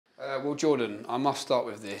Well, Jordan, I must start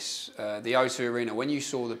with this. The O2 Arena, when you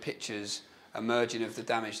saw the pictures emerging of the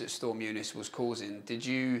damage that Storm Eunice was causing, did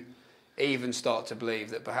you even start to believe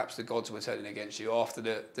that perhaps the gods were turning against you after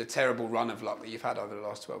the terrible run of luck that you've had over the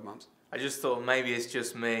last 12 months? I just thought maybe it's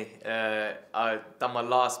just me. I done my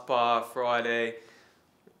last bar Friday,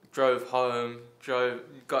 drove home,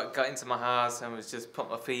 got into my house and was just put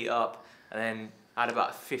my feet up, and then I had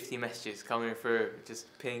about 50 messages coming through,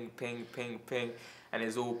 just ping, ping, ping, ping, and it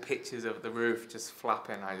was all pictures of the roof just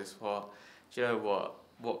flapping. I just thought, do you know what?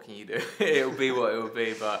 What can you do? It'll be what it will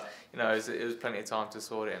be, but you know, it was plenty of time to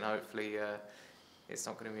sort it, and hopefully it's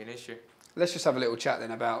not going to be an issue. Let's just have a little chat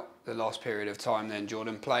then about the last period of time then,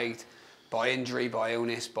 Jordan, plagued by injury, by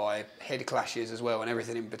illness, by head clashes as well, and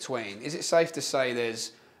everything in between. Is it safe to say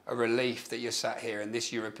there's a relief that you're sat here and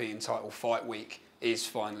this European title fight week is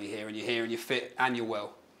finally here, and you're here and you're fit and you're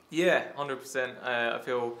well? Yeah, 100%. I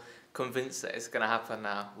feel convinced that it's going to happen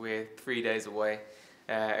now. We're 3 days away.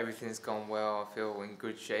 Everything's gone well. I feel in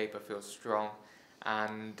good shape. I feel strong,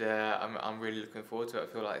 and I'm really looking forward to it.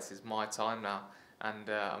 I feel like this is my time now, and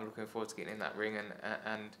I'm looking forward to getting in that ring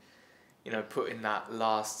and you know, putting that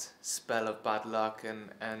last spell of bad luck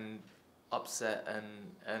and upset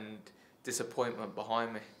and disappointment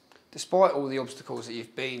behind me. Despite all the obstacles that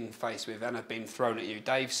you've been faced with and have been thrown at you,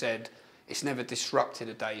 Dave said it's never disrupted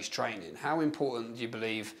a day's training. How important do you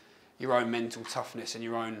believe your own mental toughness and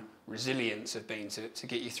your own resilience have been to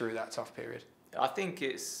get you through that tough period? I think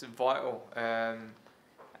it's vital, and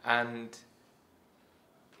I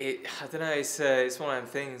don't know. It's one of them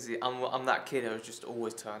things. I'm that kid who'll just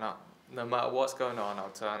always turn up, no matter what's going on. I'll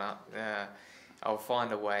turn up. I'll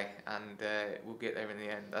find a way, and we'll get there in the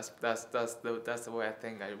end. That's the way I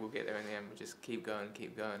think. We'll get there in the end. We'll just keep going,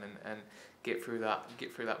 and get through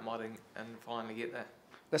that mud and finally get there.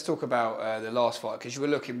 Let's talk about the last fight, because you were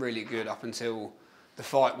looking really good up until the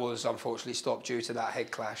fight was unfortunately stopped due to that head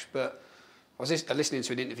clash. But I was listening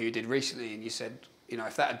to an interview you did recently, and you said, you know,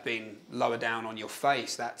 if that had been lower down on your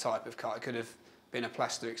face, that type of cut, it could have been a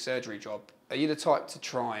plastic surgery job. Are you the type to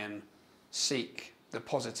try and seek the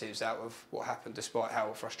positives out of what happened, despite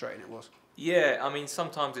how frustrating it was? Yeah, I mean,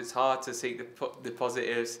 sometimes it's hard to seek the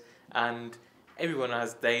positives, and everyone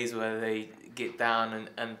has days where they get down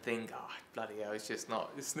and think, oh, bloody hell, it's just not,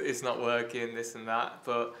 it's not working, this and that.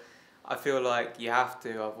 But I feel like you have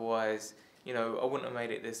to, otherwise, you know, I wouldn't have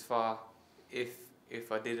made it this far if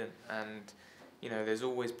I didn't. And you know, there's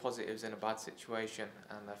always positives in a bad situation,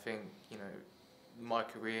 and I think, you know, my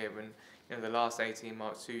career and, you know, the last 18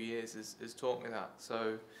 months, 2 years has taught me that.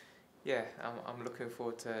 So yeah, I'm looking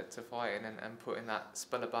forward to fighting and putting that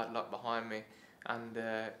spell of bad luck behind me and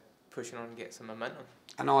pushing on and get some momentum.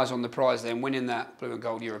 And eyes on the prize then. Winning that blue and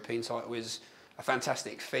gold European title is a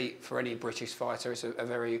fantastic feat for any British fighter. It's a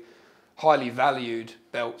very highly valued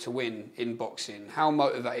belt to win in boxing. How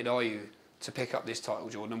motivated are you to pick up this title,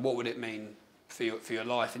 Jordan? And what would it mean for your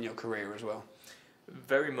life and your career as well?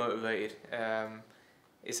 Very motivated.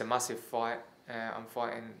 It's a massive fight. I'm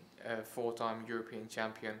fighting a 4-time European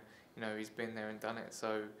champion. You know, he's been there and done it.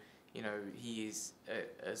 So, you know, he is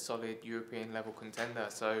a solid European level contender.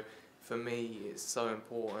 So for me, it's so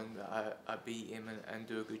important that I beat him and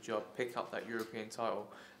do a good job, pick up that European title.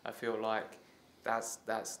 I feel like that's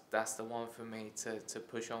the one for me to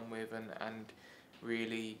push on with and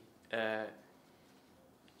really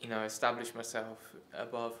you know, establish myself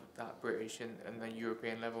above that British and the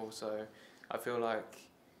European level. So I feel like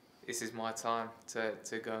this is my time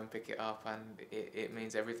to go and pick it up, and it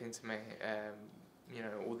means everything to me. You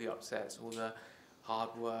know, all the upsets, all the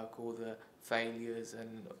hard work, all the failures,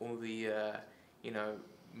 and all the you know,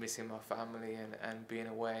 missing my family and being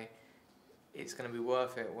away. It's going to be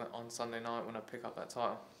worth it on Sunday night when I pick up that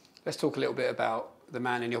title. Let's talk a little bit about the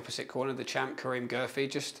man in the opposite corner, the champ, Karim Guerfi.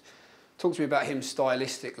 Just talk to me about him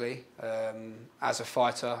stylistically, as a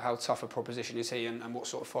fighter. How tough a proposition is he, and what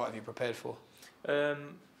sort of fight have you prepared for?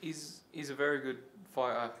 He's a very good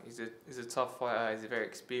fighter. He's a tough fighter. He's very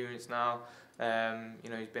experienced now. You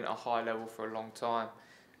know, he's been at a high level for a long time.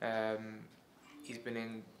 He's been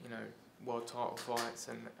in, you know, world title fights,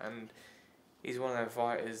 and he's one of those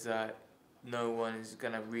fighters that no one is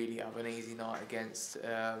going to really have an easy night against.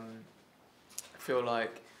 I feel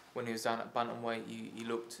like when he was down at bantamweight, he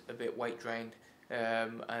looked a bit weight drained,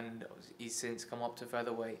 and he's since come up to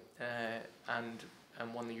featherweight and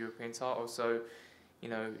won the European title. So, you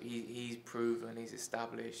know, he's proven, he's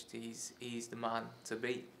established, he's the man to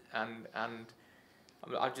beat, and I'm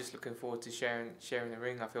just looking forward to sharing the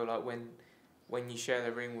ring. I feel like when you share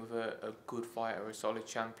the ring with a good fighter, a solid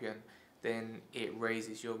champion, then it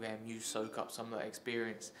raises your game. You soak up some of that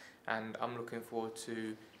experience, and I'm looking forward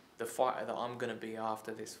to the fighter that I'm going to be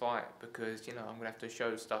after this fight, because I'm going to have to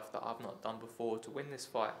show stuff that I've not done before to win this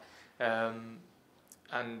fight, and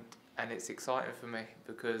it's exciting for me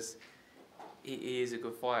because he is a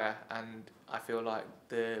good fighter, and I feel like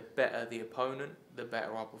the better the opponent, the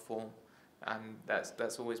better I perform, and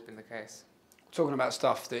that's always been the case. Talking about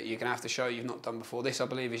stuff that you're going to have to show you've not done before, this I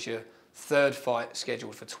believe is your third fight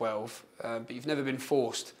scheduled for 12, but you've never been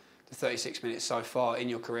forced to 36 minutes so far in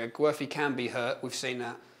your career. Guerfi can be hurt. We've seen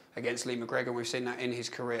that against Lee McGregor, and we've seen that in his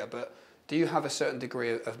career. But do you have a certain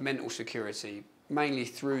degree of mental security, mainly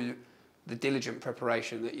through the diligent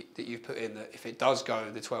preparation that you've put in, that if it does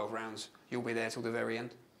go the 12 rounds, you'll be there till the very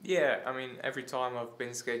end? Yeah, I mean, every time I've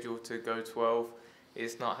been scheduled to go 12,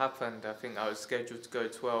 it's not happened. I think I was scheduled to go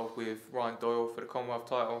 12 with Ryan Doyle for the Commonwealth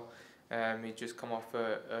title. He'd just come off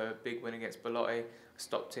a big win against Belotti.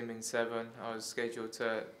 Stopped him in 7. I was scheduled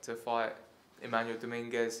to fight Emmanuel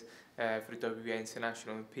Dominguez for the WBA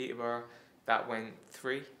International in Peterborough. That went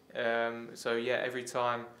 3. So yeah, every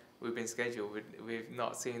time we've been scheduled, we've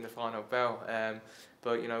not seen the final bell.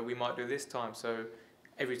 But we might do this time. So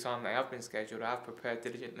every time they have been scheduled, I have prepared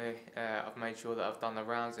diligently. I've made sure that I've done the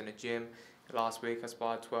rounds in the gym. Last week I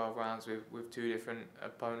sparred 12 rounds with 2 different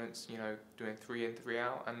opponents, doing 3 in, 3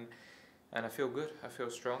 out, and I feel good, I feel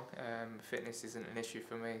strong. Fitness isn't an issue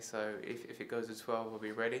for me, so if it goes to 12, I'll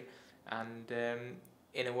be ready. And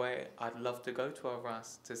in a way, I'd love to go 12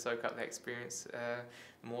 rounds to soak up the experience,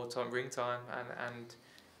 more time, ring time, and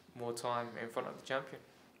more time in front of the champion.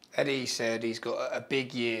 Eddie said he's got a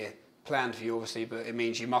big year planned for you, obviously, but it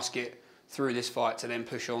means you must get through this fight to then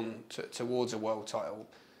push on towards a world title.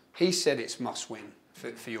 He said it's must-win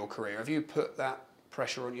for your career. Have you put that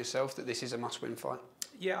pressure on yourself that this is a must-win fight?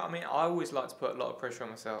 Yeah, I mean, I always like to put a lot of pressure on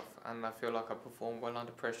myself, and I feel like I perform well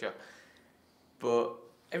under pressure. But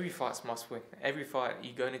every fight's must-win. Every fight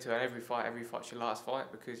you go into, every fight's your last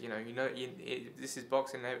fight, because this is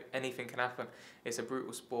boxing. Anything can happen. It's a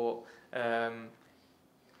brutal sport, and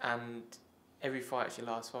every fight is your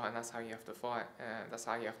last fight, and that's how you have to fight. That's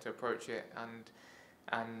how you have to approach it, and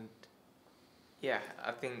yeah,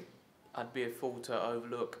 I think I'd be a fool to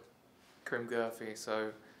overlook Karim Guerfi,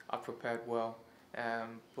 so I prepared well,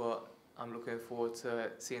 but I'm looking forward to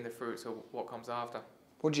seeing the fruits of what comes after.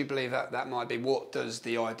 What do you believe that might be? What does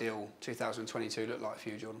the ideal 2022 look like for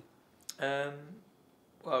you, Jordan?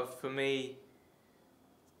 Well, for me,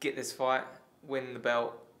 get this fight, win the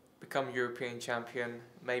belt, become European champion,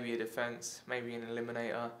 maybe a defence, maybe an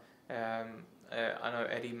eliminator. I know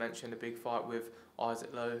Eddie mentioned a big fight with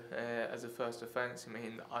Isaac Lowe as a first defence. I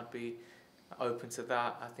mean, I'd be open to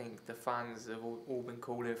that. I think the fans have all been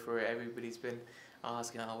calling for it. Everybody's been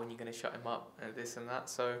asking, when are you going to shut him up, and this and that.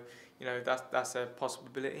 So, that's a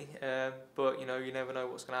possibility. But, you never know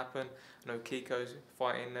what's going to happen. I know Kiko's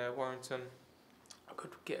fighting Warrington. I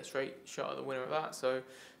could get a straight shot at the winner of that. So,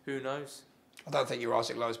 who knows? I don't think you're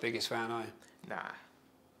Isaac Lowe's biggest fan, are you? Nah.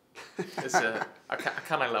 I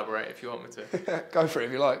can elaborate if you want me to. Go for it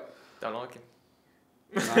if you like. Don't like him.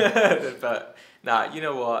 No. But nah, you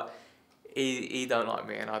know what? He don't like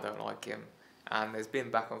me and I don't like him, and there's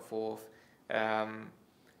been back and forth,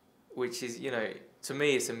 which is to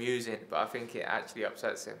me it's amusing, but I think it actually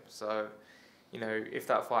upsets him. So, if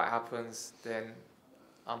that fight happens, then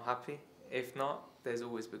I'm happy. If not, there's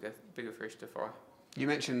always bigger fish to fry. You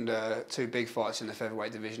mentioned 2 big fights in the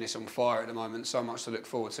featherweight division. It's on fire at the moment. So much to look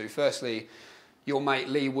forward to. Firstly, your mate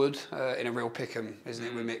Lee Wood in a real pick'em, isn't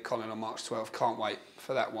it, with Mick Collin on March 12th. Can't wait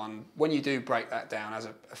for that one. When you do break that down as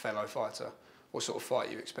a fellow fighter, what sort of fight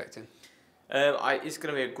are you expecting? It's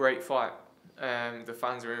going to be a great fight. The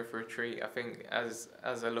fans are in for a treat. I think as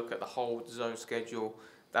I look at the whole zone schedule,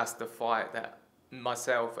 that's the fight that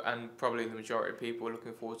myself and probably the majority of people are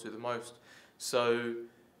looking forward to the most. So,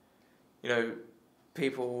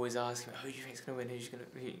 people always ask me, who do you think is going to win?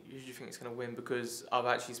 Who do you think is going to win? Because I've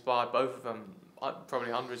actually sparred both of them,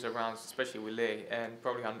 probably hundreds of rounds, especially with Lee, and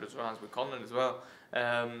probably hundreds of rounds with Conlan as well.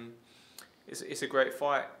 It's a great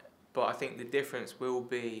fight, but I think the difference will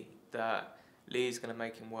be that Lee's going to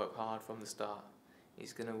make him work hard from the start.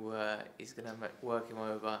 He's going to work him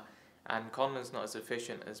over, and Conlan's not as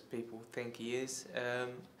efficient as people think he is.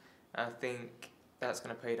 I think that's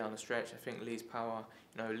going to pay down the stretch. I think Lee's power,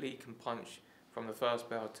 Lee can punch from the first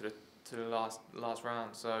bell to the last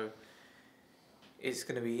round. So it's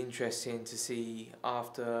going to be interesting to see,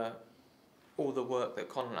 after all the work that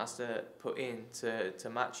Conlan has to put in to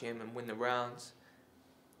match him and win the rounds,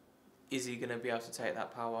 is he going to be able to take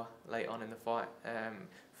that power late on in the fight?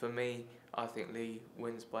 For me, I think Lee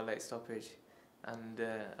wins by late stoppage. and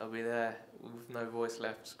I'll be there with no voice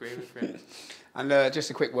left, screaming for him. And just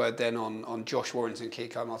a quick word then on Josh Warrington,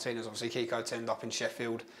 Kiko Martinez. Obviously, Kiko turned up in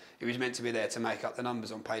Sheffield. He was meant to be there to make up the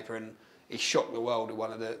numbers on paper, and he shocked the world with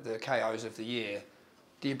one of the KOs of the year.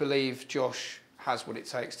 Do you believe Josh has what it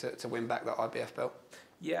takes to win back that IBF belt?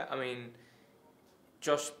 Yeah, I mean,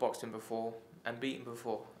 Josh boxed him before and beat him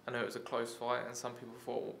before. I know it was a close fight, and some people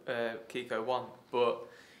thought Kiko won, but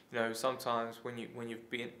you know, sometimes when you've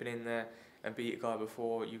been in there and beat a guy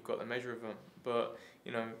before, you've got the measure of them. But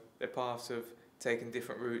you know, their paths have taken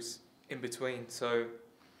different routes in between. So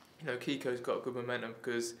you know, Kiko's got good momentum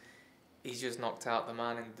because he's just knocked out the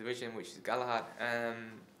man in the division, which is Galahad,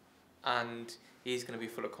 and he's going to be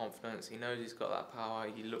full of confidence. He knows he's got that power.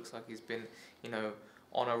 He looks like he's been, you know,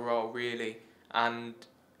 on a roll really. And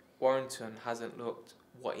Warrington hasn't looked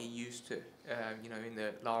what he used to. You know, in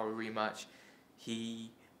the Lara rematch,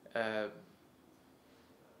 he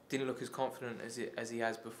didn't look as confident as he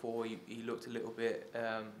has before. He looked a little bit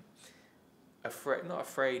afraid, not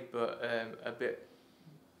afraid, but a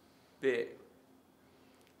bit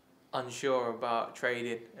unsure about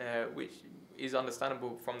trading, which is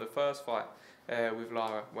understandable from the first fight with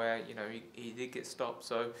Lara, where you know he did get stopped.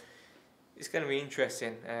 So it's going to be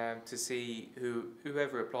interesting to see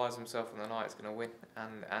whoever applies himself on the night is going to win,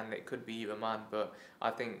 and it could be either man, but I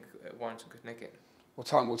think Warrington could nick it. Well,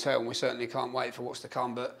 time will tell, and we certainly can't wait for what's to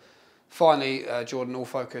come. But finally, Jordan, all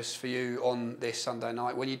focus for you on this Sunday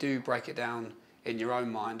night. When you do break it down in your own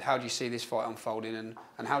mind, how do you see this fight unfolding,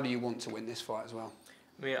 and how do you want to win this fight as well?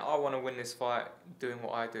 I mean, I want to win this fight doing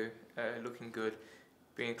what I do, looking good,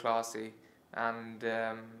 being classy, and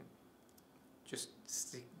just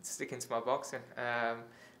sticking to my boxing.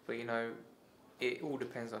 But you know, it all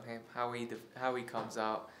depends on him, how he comes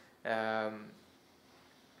out.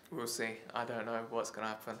 We'll see. I don't know what's going to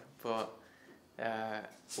happen, but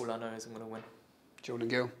all I know is I'm going to win. Jordan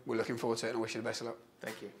Gill, we're looking forward to it, and I wish you the best of luck.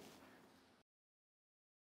 Thank you.